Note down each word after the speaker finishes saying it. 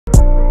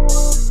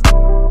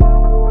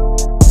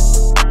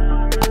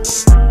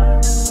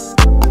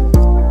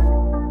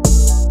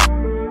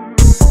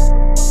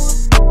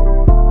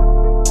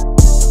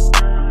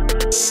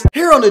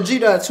on the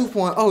G-Dot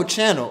 2.0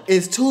 channel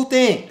is two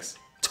things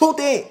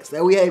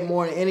that we hate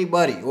more than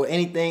anybody or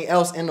anything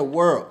else in the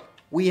world.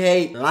 We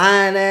hate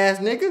lying ass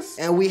niggas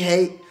and we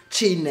hate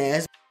cheating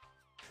ass.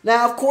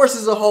 Now, of course,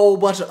 there's a whole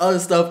bunch of other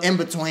stuff in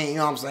between, you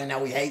know what I'm saying,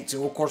 that we hate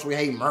too. Of course, we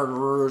hate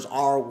murderers,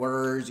 R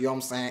words, you know what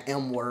I'm saying,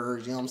 M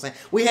words, you know what I'm saying.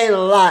 We hate a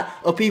lot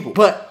of people,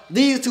 but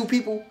these two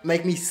people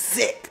make me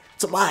sick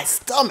to my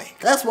stomach.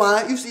 That's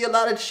why you see a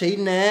lot of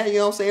cheating ass, you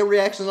know what I'm saying,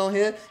 reactions on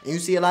here, and you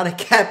see a lot of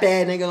cap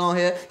ass niggas on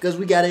here, because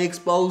we gotta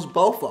expose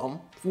both of them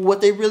for what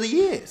they really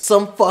is.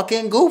 Some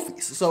fucking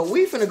goofies. So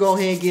we finna go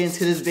ahead and get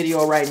into this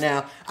video right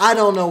now. I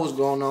don't know what's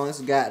going on. This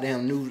is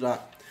goddamn news.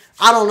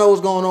 I don't know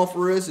what's going on for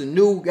real. It's a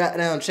new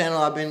goddamn channel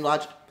I've been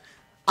watching.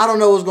 I don't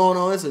know what's going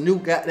on. It's a new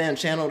goddamn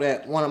channel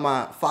that one of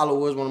my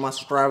followers, one of my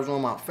subscribers, one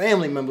of my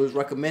family members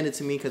recommended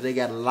to me because they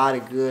got a lot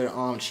of good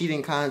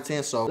cheating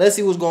content. So let's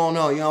see what's going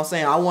on. You know what I'm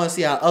saying? I want to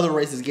see how other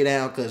races get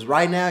down because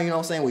right now, you know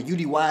what I'm saying, with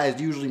UDY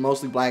is usually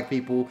mostly black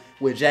people.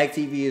 With Jack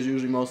TV is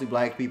usually mostly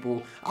black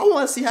people. I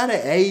want to see how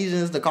the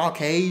Asians, the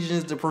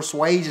Caucasians, the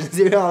Persuasions,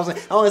 you know what I'm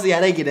saying? I want to see how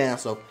they get down.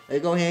 So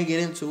let's go ahead and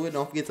get into it.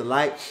 Don't forget to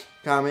like,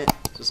 comment,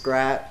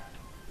 subscribe.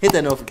 Hit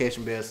that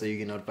notification bell so you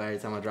get notified every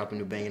time I drop a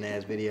new banging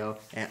ass video.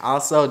 And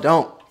also,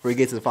 don't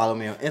forget to follow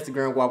me on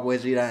Instagram,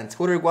 GuapoSG, and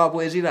Twitter,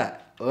 GuapoSG.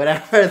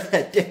 Without further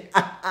ado,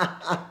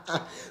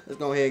 let's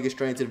go ahead and get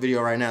straight into the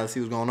video right now. Let's see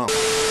what's going on.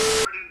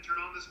 Didn't turn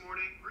on this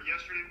morning or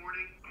yesterday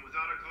morning. I'm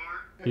without a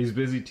car. He's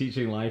busy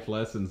teaching life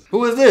lessons.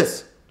 Who is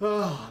this?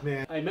 Oh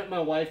man, I met my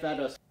wife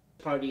at a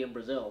party in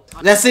Brazil.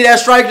 Let's see that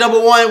strike number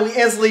one.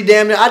 We instantly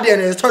damn near, I damn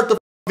near turned the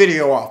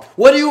video off.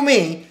 What do you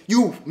mean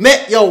you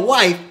met your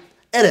wife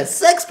at a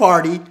sex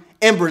party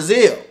in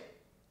Brazil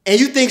and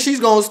you think she's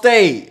gonna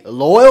stay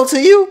loyal to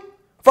you?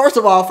 First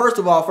of all,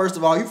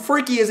 you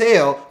freaky as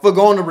hell for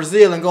going to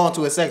Brazil and going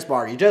to a sex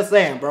party. Just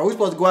saying, bro. We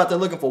supposed to go out there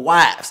looking for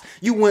wives.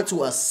 You went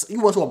to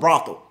a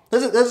brothel.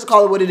 Let's just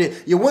call it what it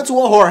is. You went to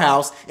a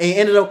whorehouse and you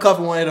ended up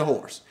cuffing one of the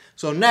whores.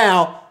 So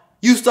now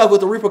you stuck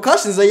with the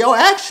repercussions of your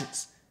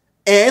actions.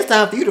 And it's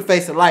time for you to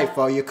face the light,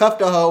 bro. You cuffed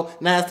the hoe,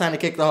 now it's time to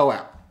kick the hoe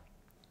out.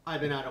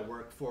 I've been out of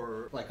work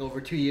for like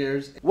over 2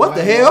 years. What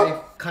the hell?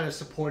 Wife kind of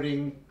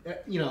supporting,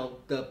 you know,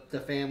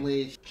 the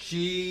family.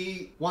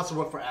 She wants to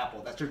work for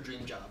Apple. That's her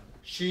dream job.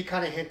 She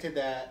kind of hinted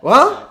that,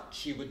 that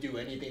she would do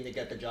anything to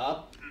get the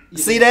job.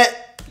 See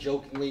that?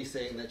 Jokingly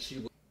saying that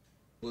she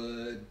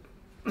would,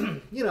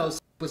 you know,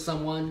 with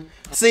someone.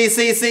 See,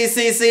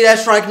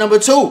 that's strike number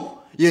two.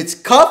 You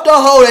cuffed a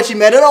hoe that you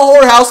met at a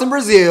whorehouse in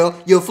Brazil.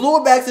 You flew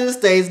her back to the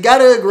States, got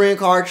her a green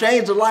card,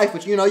 changed her life,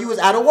 but you know, you was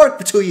out of work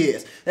for 2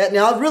 years.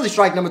 Now, really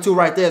strike number two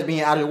right there is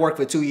being out of work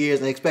for 2 years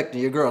and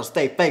expecting your girl to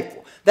stay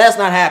faithful. That's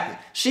not happening.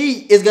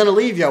 She is going to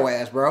leave your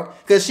ass, bro,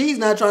 because she's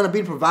not trying to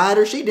be the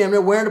provider. She damn near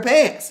wearing the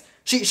pants.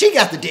 She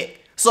got the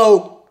dick.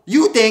 So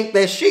you think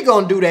that she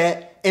going to do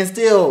that and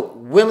still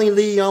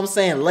willingly, you know what I'm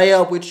saying, lay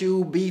up with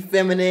you, be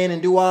feminine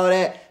and do all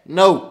that?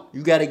 No,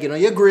 you got to get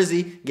on your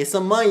grizzy, get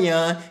some money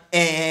on,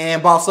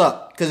 and boss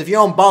up. Because if you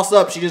don't boss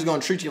up, she's just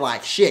going to treat you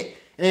like shit.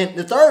 And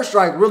the third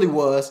strike really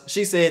was,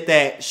 she said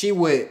that she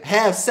would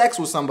have sex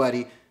with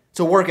somebody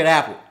to work at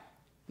Apple.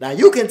 Now,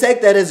 you can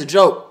take that as a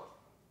joke,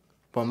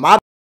 but my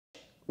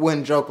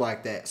wouldn't joke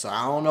like that. So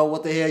I don't know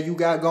what the hell you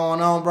got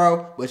going on,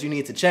 bro, but you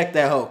need to check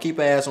that hoe. Keep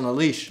her ass on a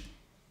leash.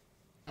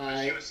 She was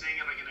saying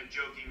it like in a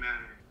joking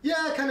manner.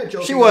 Yeah, kind of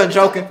joking. She wasn't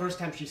joking. The first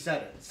time she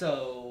said it,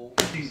 so.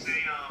 She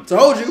say,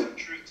 told you.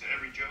 Truth to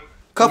every joke.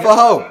 Cuff a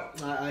hoe.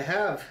 I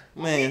have.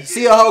 Man,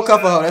 see a hoe,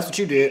 cuff a hoe. That's what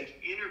you did.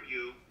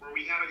 Interview where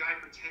we had a guy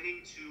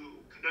pretending to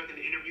conduct an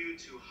interview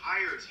to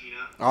hire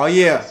Tina. Oh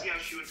yeah. See how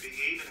she would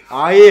behave and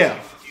how oh yeah.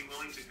 she would be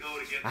willing to go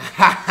to get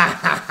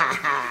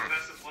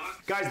best of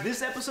luck. Guys,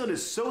 this episode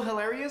is so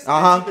hilarious.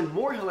 It's even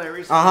more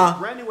hilarious with a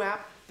brand new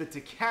app, the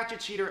To Catch a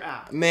Cheater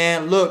app.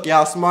 Man, look,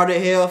 y'all smart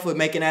as hell for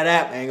making that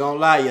app. I ain't gonna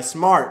lie, you're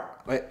smart.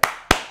 Wait.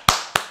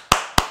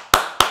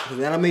 Cause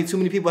I don't mean too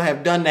many people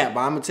have done that, but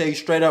I'm gonna tell you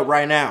straight up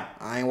right now,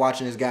 I ain't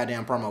watching this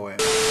goddamn promo ad.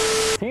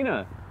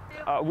 Tina,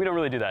 we don't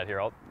really do that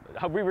here.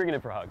 We're bringing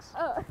it for hugs.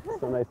 Oh.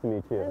 So nice to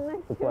meet you. Nice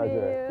it's a to pleasure.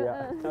 meet you.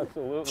 Yeah,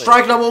 absolutely.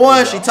 Strike number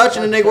one, she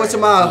touching the nigga with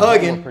some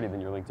hugging. More pretty than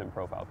your LinkedIn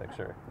profile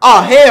picture.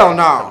 Oh hell I'm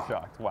no.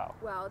 shocked. Wow.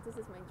 Wow, this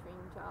is my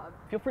dream job.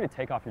 Feel free to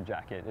take off your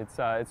jacket.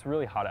 It's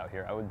really hot out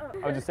here. I would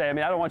just say, I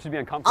mean, I don't want you to be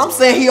uncomfortable. I'm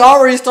saying he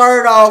already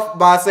started off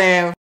by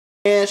saying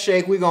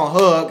handshake, we gonna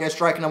hug at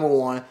strike number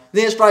one.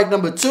 Then strike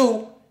number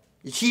two,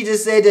 he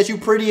just said that you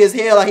pretty as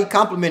hell, like he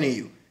complimenting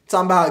you.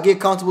 Talking about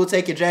get comfortable,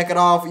 take your jacket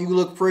off, you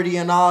look pretty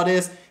and all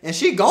this, and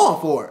she going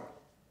for it.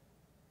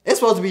 It's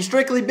supposed to be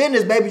strictly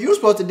business, baby. You're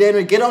supposed to damn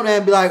near get on there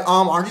and be like,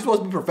 aren't you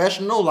supposed to be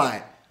professional?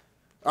 Like,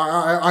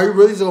 are you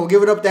really just gonna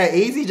give it up that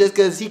easy just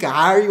because he can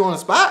hire you on the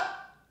spot?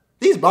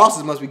 These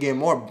bosses must be getting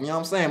more, you know what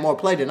I'm saying, more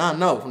play than I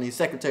know from these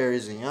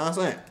secretaries, and you know what I'm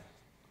saying?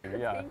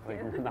 Yeah,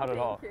 like, not at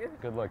all.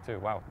 Good luck too.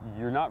 Wow,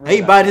 you're not really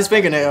He bite his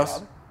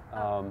fingernails.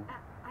 I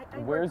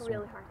work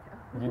really hard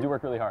though. You do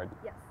work really hard?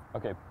 Yes.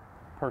 Okay.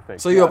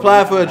 perfect. So you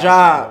applied for a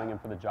job going in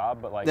for the job,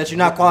 but like that you're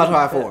not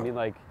qualified for. I mean,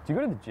 like, do you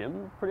go to the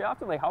gym pretty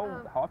often? Like, how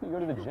often do you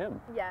go to the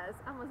gym? Yes,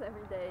 almost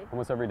every day.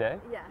 Almost every day?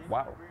 Yes.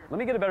 Wow. Let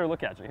me get a better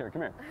look at you. Here,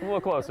 come here. Come a little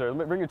closer.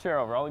 Bring your chair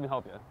over. I'll even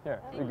help you. Here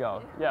we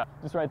go. Yeah,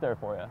 just right there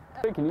for you.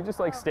 Hey, can you just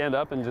like stand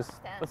up and just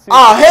let's see?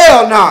 Oh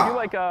hell You no!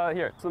 like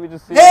here? So let me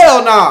just see.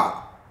 Hell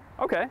no!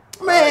 Okay.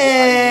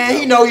 Man,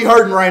 he know he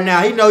hurting right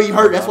now. He know he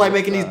hurt. That's why he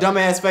making these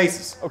dumbass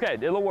faces. Okay,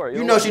 it'll work.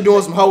 You know she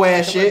doing some hoe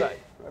ass shit. Right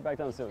back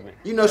down the sit with me.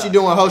 You know she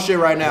doing hoe shit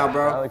right now, I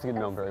bro. like to get to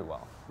know him very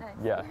well.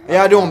 Yeah.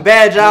 Y'all doing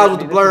bad jobs with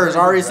the Maybe blurs. this is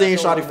Already a seen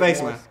little Shawty bit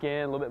face, more man.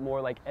 Skin, a little bit more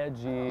like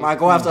edgy. Might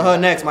go after her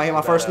next. Might hit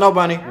my first snow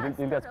bunny. You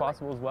think that's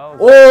possible as well?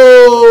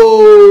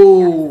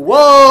 Whoa,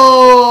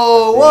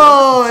 whoa,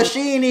 whoa! And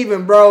she ain't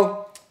even, bro.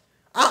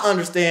 I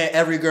understand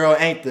every girl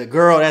ain't the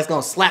girl that's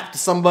gonna slap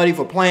somebody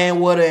for playing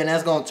with her and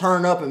that's gonna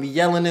turn up and be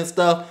yelling and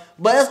stuff.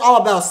 But it's all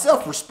about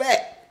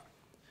self-respect.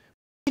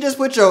 He just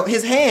put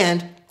his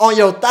hand on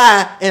your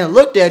thigh and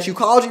looked at you,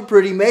 called you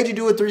pretty, made you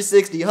do a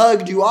 360,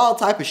 hugged you, all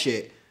type of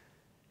shit.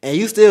 And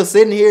you still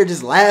sitting here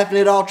just laughing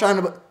it off,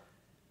 trying to...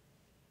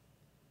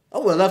 I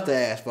would have left the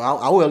ass, bro.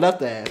 I would have left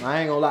the ass. I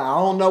ain't gonna lie. I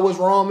don't know what's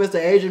wrong with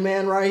Mr. Asian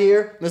Man right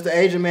here. Mr.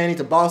 Asian Man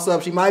needs to boss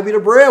up. She might be the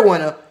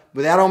breadwinner,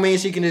 but that don't mean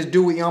she can just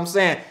do it, you know what I'm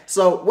saying?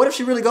 So what if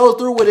she really goes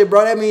through with it,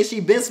 bro? That means she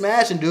been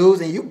smashing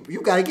dudes, and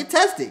you gotta get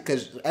tested,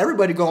 because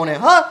everybody going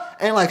in her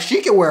ain't like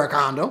she can wear a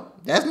condom.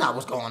 That's not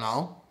what's going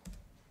on.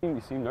 You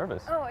seem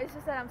nervous. Oh, it's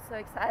just that I'm so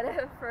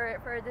excited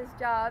for this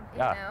job, you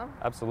Yeah, know.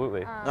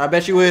 absolutely. I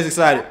bet you is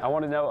excited. I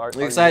want to know, are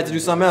You excited to do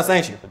something else,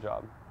 ain't you? The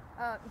job.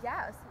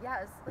 Yes.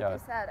 Like Yeah. I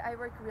said, I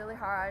work really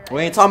hard. We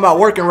ain't talking about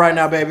working right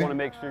now, I baby. want to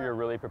make sure you're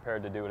really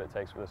prepared to do what it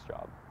takes for this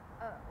job.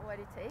 What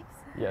it takes?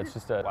 Yeah, it's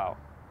just a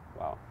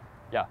wow.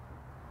 Yeah.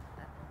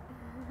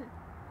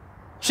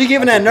 She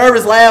giving that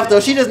nervous laugh,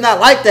 though. She does not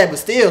like that, but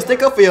still,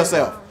 stick up for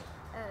yourself.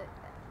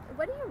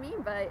 What do you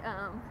mean by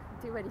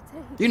do what it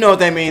takes? You know what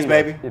that means,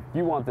 baby. If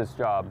you want this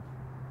job,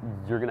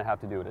 you're gonna have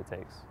to do what it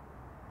takes.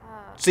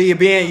 See, you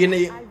being, you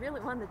need. I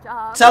really want the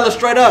job. Tell her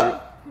straight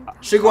up.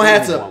 She gonna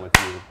have I'm gonna to. be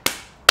blunt with you.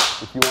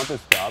 If you want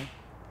this job,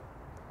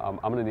 I'm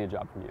gonna need a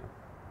job from you.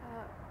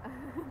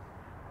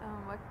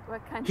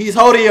 What kind? He's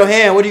holding your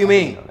hand. What do you You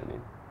mean? know what I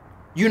mean?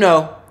 You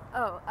know.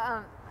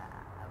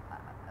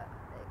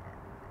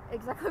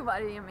 Exactly what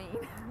do you mean?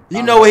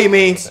 You know what he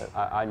means.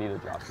 I need a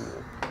job from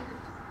you.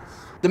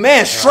 The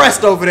man's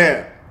stressed over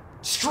there.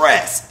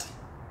 Stressed.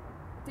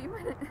 Do you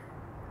mind?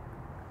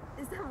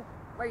 Is that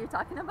what you're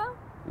talking about?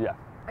 Yeah.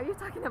 Are you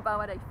talking about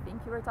what I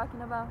think you were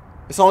talking about?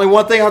 It's only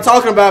one thing I'm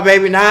talking about,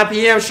 baby. 9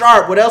 p.m.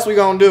 sharp. What else we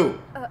gonna do?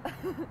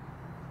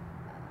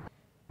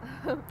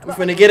 We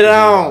finna get it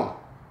on.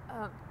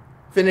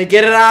 Finna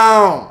get it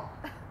on.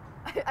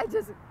 I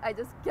just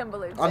can't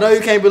believe it. I know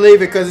you can't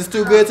believe it because it's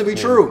too good to be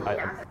true.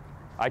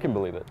 I can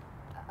believe it.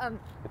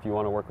 If you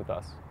want to work with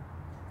us,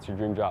 it's your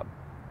dream job.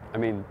 I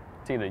mean,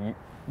 Tina, you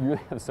really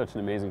have such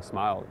an amazing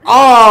smile.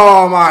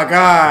 Oh my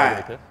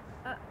God.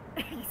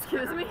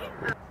 Excuse me?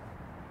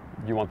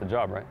 You want the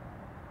job, right?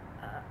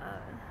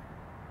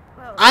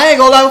 Well, I ain't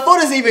gonna lie, before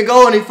this even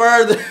go any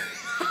further,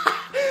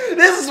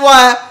 this is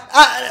why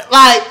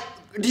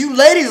do you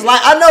ladies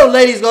I know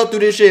ladies go through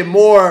this shit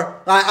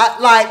more.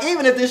 Like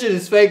even if this shit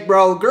is fake,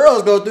 bro,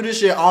 girls go through this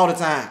shit all the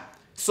time.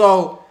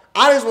 So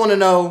I just want to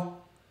know,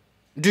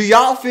 do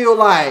y'all feel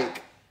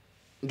like,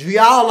 do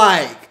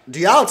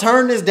y'all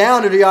turn this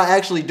down or do y'all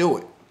actually do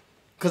it?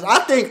 Because I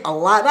think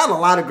not a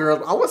lot of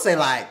girls, I would say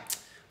like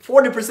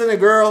 40% of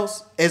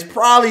girls is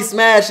probably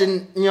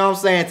smashing, you know what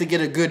I'm saying, to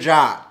get a good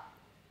job.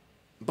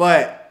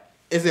 But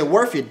is it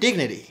worth your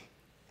dignity?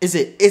 Is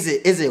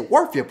it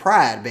worth your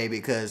pride, baby?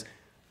 Because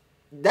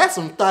that's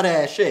some thought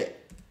ass shit.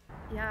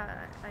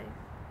 yeah,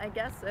 I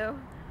guess so.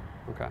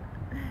 Okay.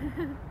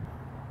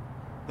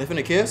 They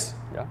finna kiss?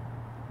 Yeah.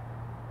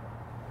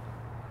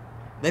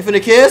 They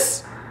finna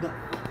kiss?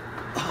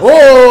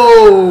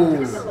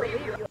 Whoa!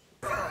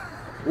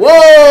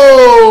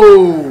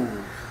 Whoa!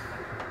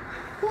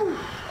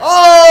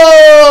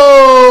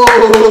 Oh!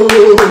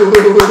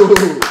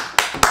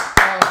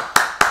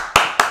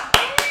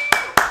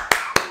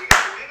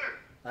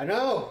 I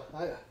know.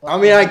 I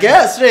mean, I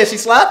guess. Shit, she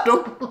slapped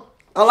him.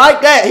 I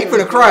like that. He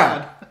finna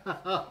cry.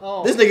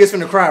 This nigga's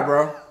finna cry,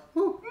 bro.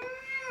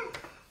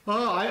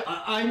 Oh,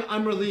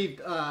 I'm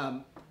relieved.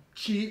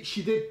 She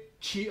did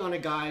cheat on a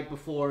guy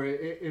before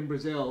in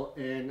Brazil,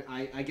 and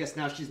I guess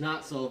now she's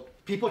not. So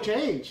people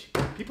change.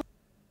 People.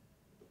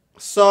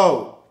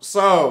 So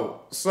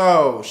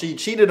she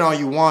cheated on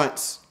you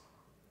once,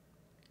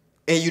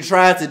 and you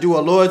tried to do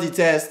a loyalty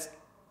test.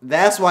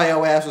 That's why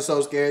your ass was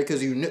so scared,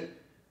 because you knew.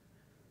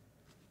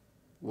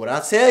 What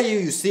I tell you,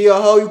 you see a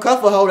hoe, you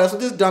cuff a hoe. That's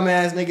what this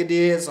dumbass nigga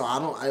did. So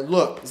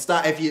look,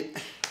 stop. If you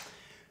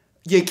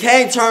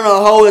can't turn a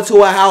hoe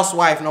into a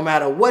housewife, no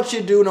matter what you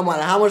do, no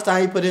matter how much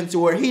time you put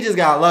into her. He just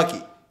got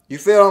lucky. You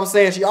feel what I'm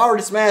saying? She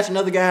already smashed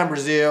another guy in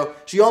Brazil.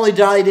 She only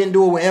jolly didn't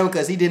do it with him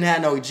because he didn't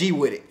have no G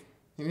with it.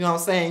 You know what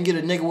I'm saying? Get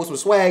a nigga with some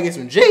swag and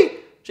some G.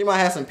 She might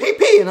have some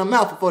PP in her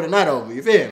mouth before the night over. You feel me?